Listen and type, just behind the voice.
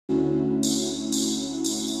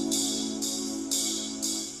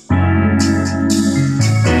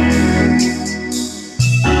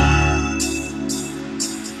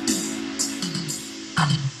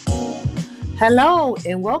Hello,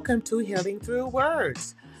 and welcome to Healing Through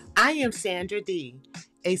Words. I am Sandra D.,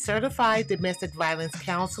 a certified domestic violence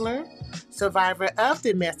counselor, survivor of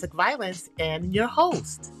domestic violence, and your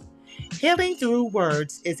host. Healing Through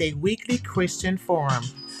Words is a weekly Christian forum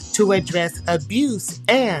to address abuse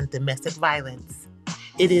and domestic violence.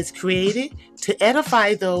 It is created to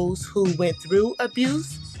edify those who went through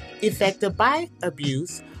abuse, affected by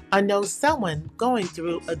abuse, or know someone going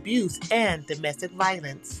through abuse and domestic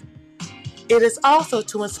violence. It is also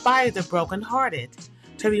to inspire the brokenhearted,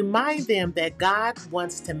 to remind them that God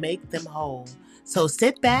wants to make them whole. So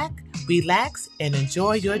sit back, relax, and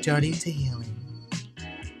enjoy your journey to healing.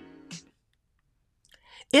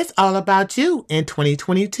 It's all about you in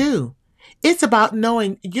 2022. It's about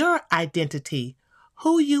knowing your identity,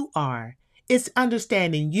 who you are. It's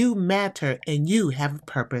understanding you matter and you have a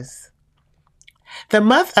purpose. The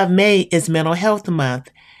month of May is Mental Health Month,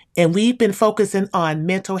 and we've been focusing on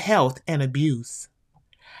mental health and abuse.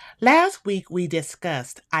 Last week, we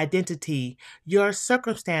discussed identity. Your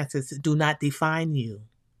circumstances do not define you.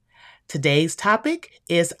 Today's topic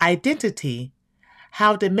is identity,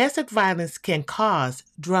 how domestic violence can cause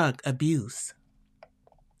drug abuse.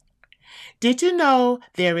 Did you know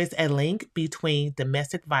there is a link between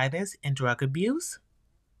domestic violence and drug abuse?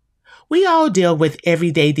 We all deal with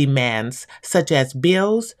everyday demands such as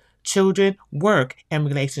bills, children, work, and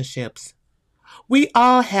relationships. We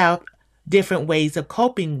all have different ways of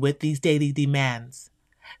coping with these daily demands.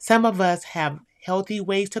 Some of us have healthy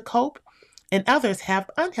ways to cope, and others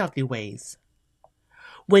have unhealthy ways.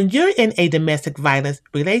 When you're in a domestic violence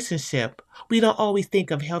relationship, we don't always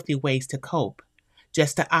think of healthy ways to cope.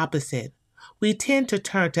 Just the opposite. We tend to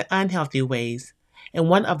turn to unhealthy ways, and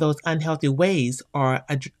one of those unhealthy ways are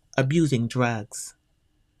abusing drugs.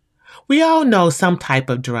 We all know some type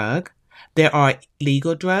of drug. There are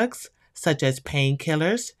legal drugs, such as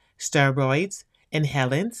painkillers, steroids,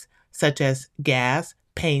 inhalants, such as gas,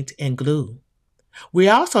 paint, and glue. We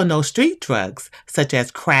also know street drugs, such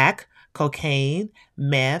as crack, cocaine,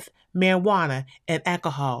 meth, marijuana, and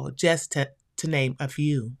alcohol, just to name a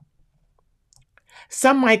few.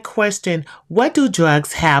 Some might question, what do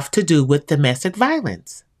drugs have to do with domestic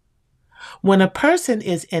violence? When a person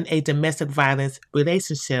is in a domestic violence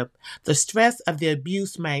relationship, the stress of the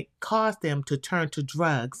abuse might cause them to turn to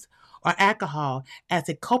drugs or alcohol as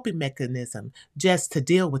a coping mechanism just to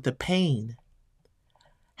deal with the pain.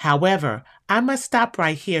 However, I must stop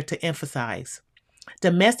right here to emphasize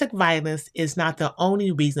domestic violence is not the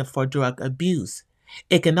only reason for drug abuse.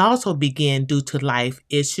 It can also begin due to life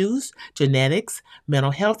issues, genetics,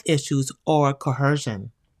 mental health issues, or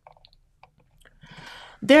coercion.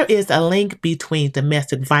 There is a link between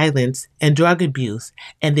domestic violence and drug abuse,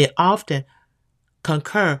 and they often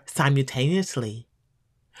concur simultaneously.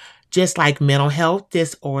 Just like mental health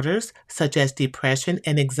disorders such as depression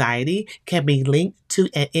and anxiety can be linked to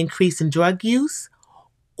an increase in drug use,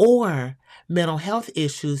 or mental health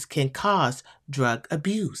issues can cause drug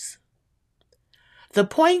abuse. The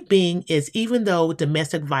point being is even though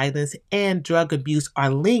domestic violence and drug abuse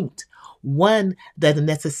are linked, one doesn't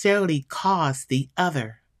necessarily cause the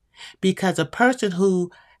other. Because a person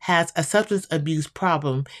who has a substance abuse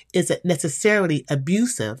problem isn't necessarily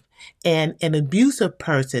abusive, and an abusive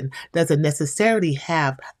person doesn't necessarily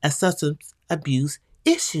have a substance abuse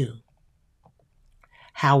issue.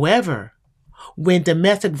 However, when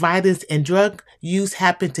domestic violence and drug use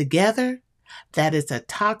happen together, that is a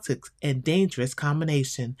toxic and dangerous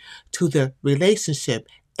combination to the relationship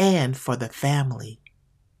and for the family.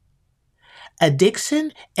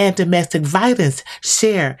 Addiction and domestic violence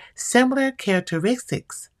share similar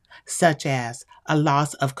characteristics, such as a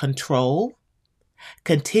loss of control,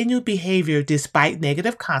 continued behavior despite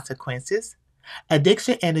negative consequences.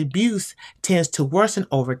 Addiction and abuse tends to worsen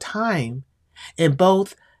over time, and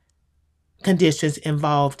both conditions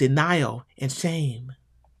involve denial and shame.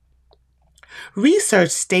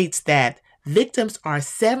 Research states that victims are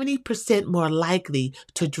 70% more likely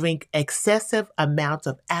to drink excessive amounts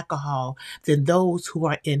of alcohol than those who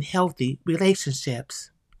are in healthy relationships.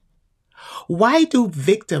 Why do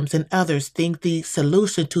victims and others think the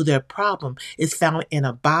solution to their problem is found in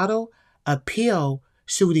a bottle, a pill,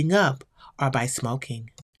 shooting up, or by smoking?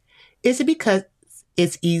 Is it because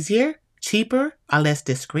it's easier, cheaper, or less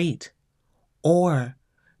discreet? Or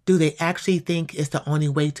do they actually think it's the only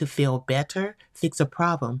way to feel better, fix a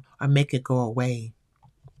problem, or make it go away?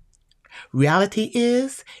 Reality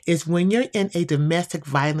is when you're in a domestic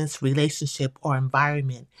violence relationship or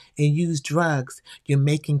environment and use drugs, you're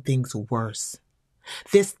making things worse.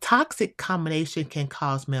 This toxic combination can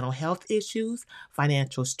cause mental health issues,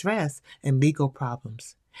 financial stress, and legal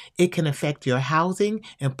problems. It can affect your housing,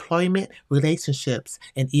 employment, relationships,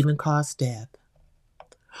 and even cause death.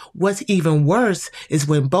 What's even worse is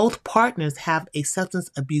when both partners have a substance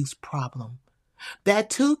abuse problem. That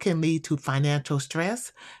too can lead to financial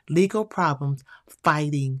stress, legal problems,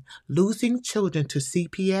 fighting, losing children to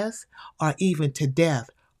CPS, or even to death,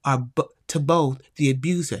 or to both the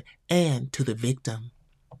abuser and to the victim.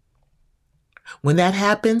 When that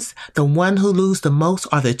happens, the one who lose the most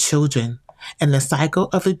are the children, and the cycle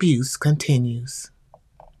of abuse continues.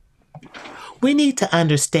 We need to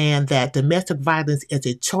understand that domestic violence is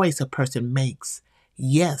a choice a person makes.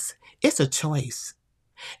 Yes, it's a choice.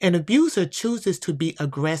 An abuser chooses to be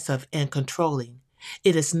aggressive and controlling.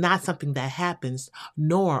 It is not something that happens,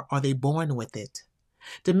 nor are they born with it.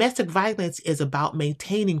 Domestic violence is about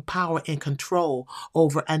maintaining power and control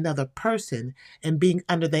over another person, and being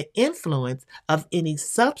under the influence of any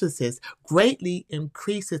substances greatly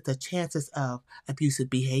increases the chances of abusive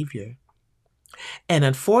behavior. And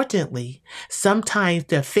unfortunately, sometimes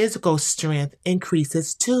their physical strength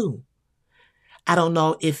increases too. I don't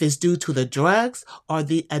know if it's due to the drugs or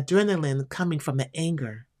the adrenaline coming from the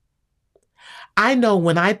anger. I know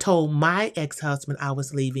when I told my ex-husband I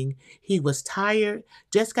was leaving, he was tired,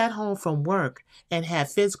 just got home from work, and had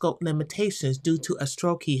physical limitations due to a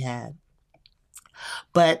stroke he had.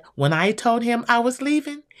 But when I told him I was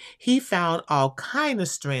leaving, he found all kind of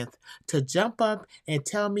strength to jump up and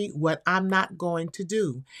tell me what I'm not going to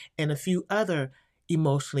do, and a few other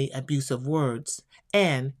emotionally abusive words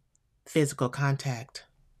and physical contact.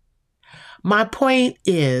 My point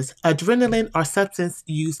is, adrenaline or substance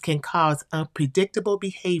use can cause unpredictable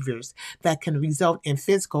behaviors that can result in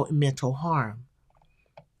physical and mental harm.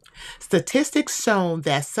 Statistics show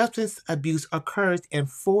that substance abuse occurs in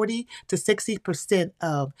 40 to 60%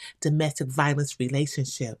 of domestic violence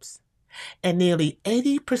relationships, and nearly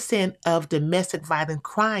 80% of domestic violent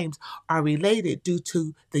crimes are related due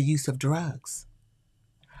to the use of drugs.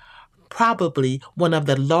 Probably one of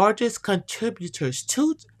the largest contributors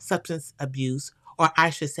to substance abuse, or I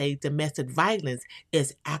should say domestic violence,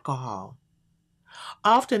 is alcohol.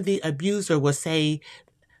 Often the abuser will say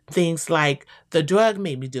things like, the drug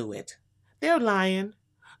made me do it. They're lying.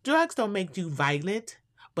 Drugs don't make you violent,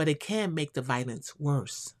 but it can make the violence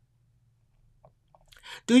worse.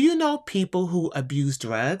 Do you know people who abuse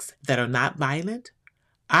drugs that are not violent?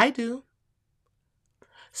 I do.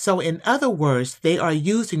 So, in other words, they are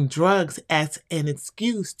using drugs as an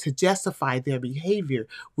excuse to justify their behavior,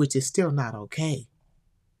 which is still not okay.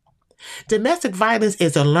 Domestic violence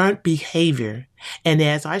is a learned behavior, and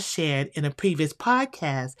as I shared in a previous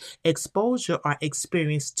podcast, exposure or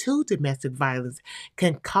experience to domestic violence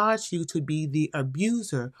can cause you to be the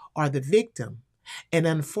abuser or the victim. And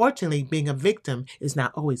unfortunately, being a victim is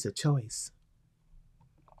not always a choice.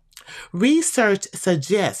 Research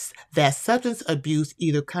suggests that substance abuse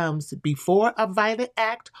either comes before a violent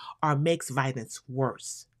act or makes violence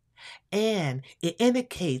worse. And it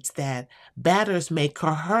indicates that batters may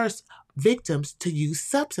coerce victims to use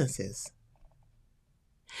substances.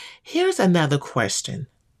 Here's another question.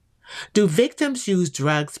 Do victims use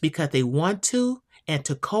drugs because they want to and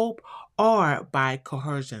to cope, or by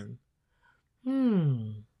coercion?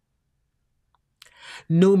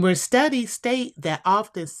 Numerous studies state that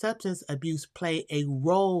often substance abuse play a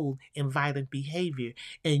role in violent behavior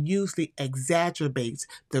and usually exacerbates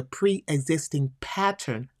the pre-existing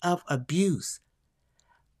pattern of abuse.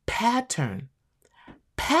 Pattern.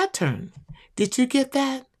 Did you get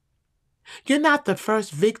that? You're not the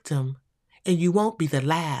first victim, and you won't be the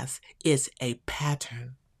last. It's a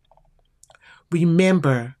pattern.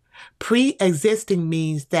 Remember, pre-existing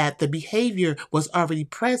means that the behavior was already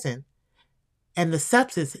present and the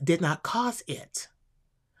substance did not cause it.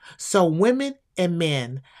 So women and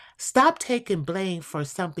men, stop taking blame for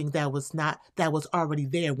something that was already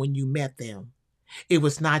there when you met them. It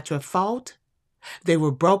was not your fault. They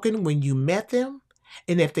were broken when you met them.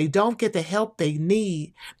 And if they don't get the help they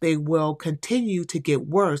need, they will continue to get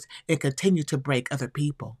worse and continue to break other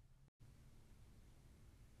people.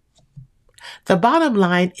 The bottom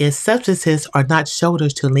line is substances are not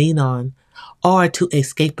shoulders to lean on or to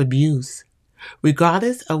escape abuse.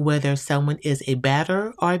 Regardless of whether someone is a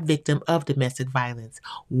batterer or a victim of domestic violence,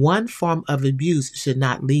 one form of abuse should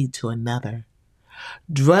not lead to another.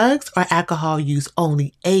 Drugs or alcohol use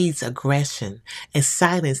only aids aggression and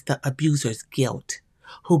silence the abuser's guilt,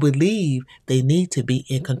 who believe they need to be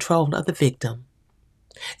in control of the victim.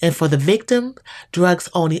 And for the victim, drugs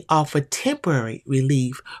only offer temporary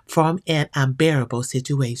relief from an unbearable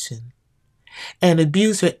situation. An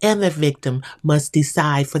abuser and the victim must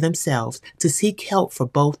decide for themselves to seek help for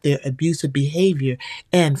both their abusive behavior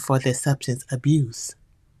and for their substance abuse.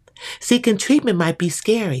 Seeking treatment might be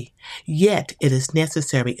scary, yet it is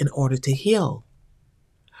necessary in order to heal.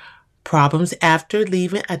 Problems after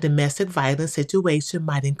leaving a domestic violence situation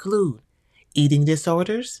might include eating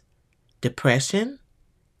disorders, depression,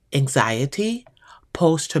 anxiety,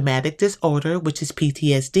 post traumatic disorder, which is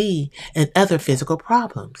PTSD, and other physical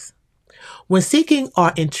problems. When seeking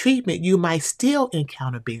or in treatment, you might still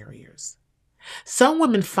encounter barriers. Some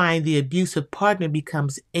women find the abusive partner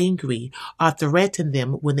becomes angry or threaten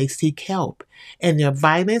them when they seek help, and their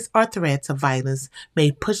violence or threats of violence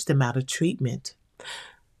may push them out of treatment.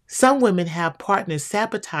 Some women have partners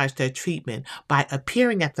sabotage their treatment by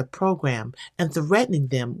appearing at the program and threatening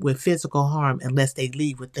them with physical harm unless they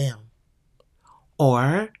leave with them.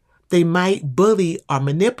 Or they might bully or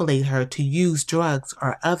manipulate her to use drugs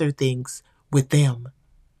or other things with them.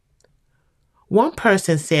 One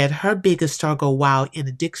person said her biggest struggle while in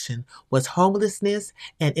addiction was homelessness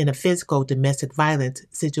and in a physical domestic violence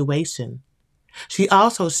situation. She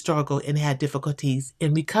also struggled and had difficulties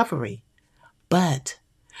in recovery. But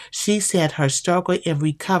she said her struggle in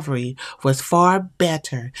recovery was far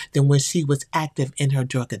better than when she was active in her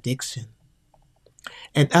drug addiction.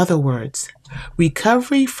 In other words,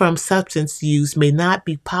 recovery from substance use may not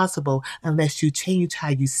be possible unless you change how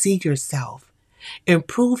you see yourself,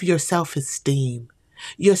 improve your self esteem,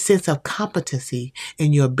 your sense of competency,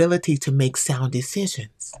 and your ability to make sound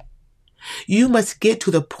decisions. You must get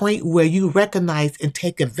to the point where you recognize and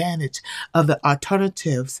take advantage of the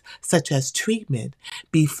alternatives, such as treatment,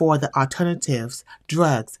 before the alternatives,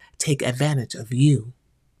 drugs, take advantage of you.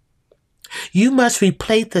 You must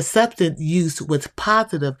replace the substance use with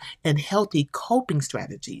positive and healthy coping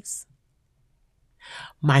strategies.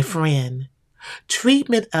 My friend,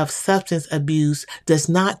 treatment of substance abuse does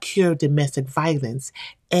not cure domestic violence,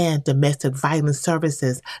 and domestic violence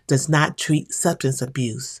services does not treat substance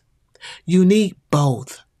abuse. You need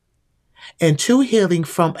both. And true healing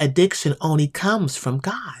from addiction only comes from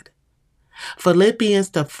God. Philippians,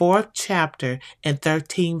 the 4th chapter and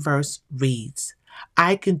 13th verse reads,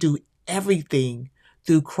 I can do everything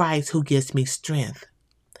through Christ who gives me strength.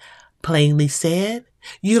 Plainly said,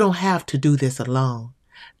 you don't have to do this alone.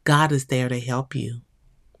 God is there to help you.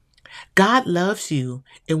 God loves you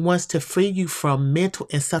and wants to free you from mental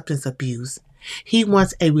and substance abuse. He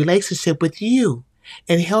wants a relationship with you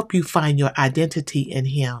and help you find your identity in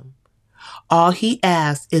Him. All He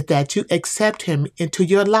asks is that you accept Him into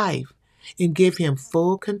your life and give Him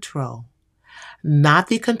full control. Not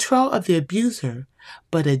the control of the abuser,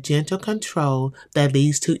 but a gentle control that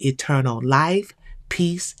leads to eternal life,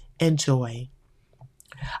 peace, and joy.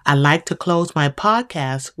 I like to close my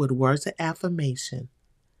podcast with words of affirmation.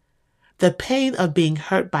 The pain of being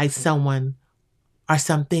hurt by someone or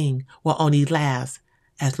something will only last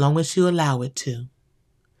as long as you allow it to.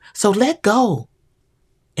 So let go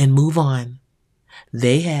and move on.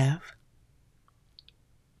 They have.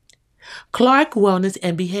 Clark Wellness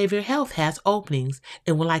and Behavioral Health has openings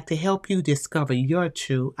and would like to help you discover your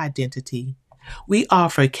true identity. We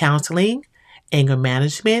offer counseling, anger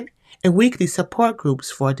management, and weekly support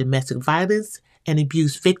groups for domestic violence and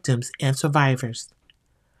abuse victims and survivors.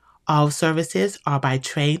 All services are by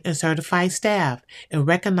trained and certified staff and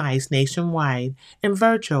recognized nationwide and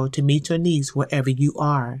virtual to meet your needs wherever you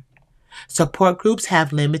are. Support groups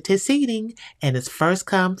have limited seating and it's first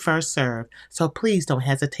come, first served, so please don't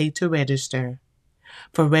hesitate to register.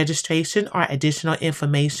 For registration or additional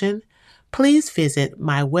information, please visit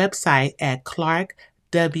my website at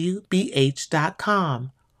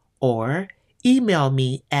clarkwbh.com or email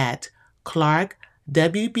me at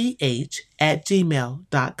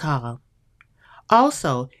clarkwbh@gmail.com.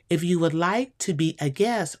 Also, if you would like to be a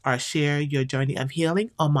guest or share your journey of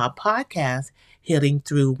healing on my podcast, Healing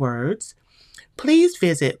Through Words, please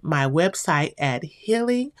visit my website at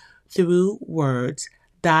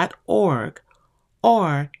healingthroughwords.org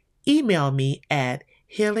or email me at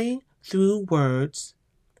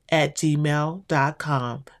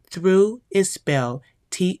healingthroughwords@gmail.com. Through is spelled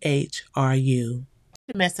THRU.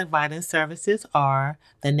 Domestic violence services are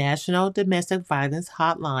the National Domestic Violence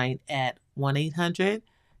Hotline at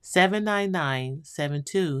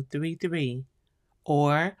 1-800-799-7233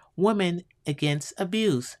 or Women Against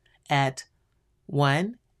Abuse at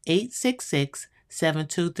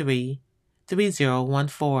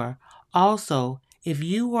 1-866-723-3014. Also, if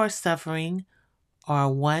you are suffering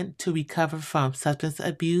or want to recover from substance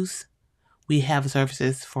abuse, we have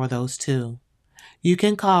services for those too. You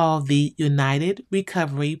can call the United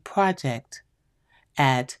Recovery Project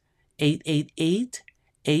at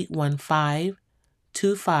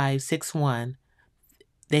 888-815-2561.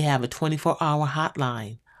 They have a 24-hour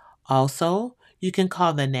hotline. Also, You can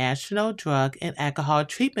call the National Drug and Alcohol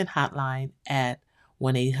Treatment Hotline at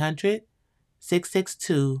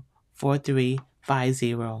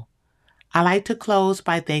 1-800-662-4350. I like to close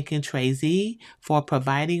by thanking Trey Z for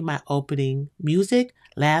providing my opening music,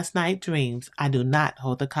 Last Night Dreams. I do not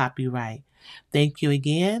hold the copyright. Thank you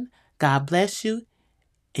again. God bless you,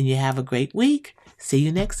 and you have a great week. See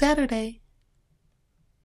you next Saturday.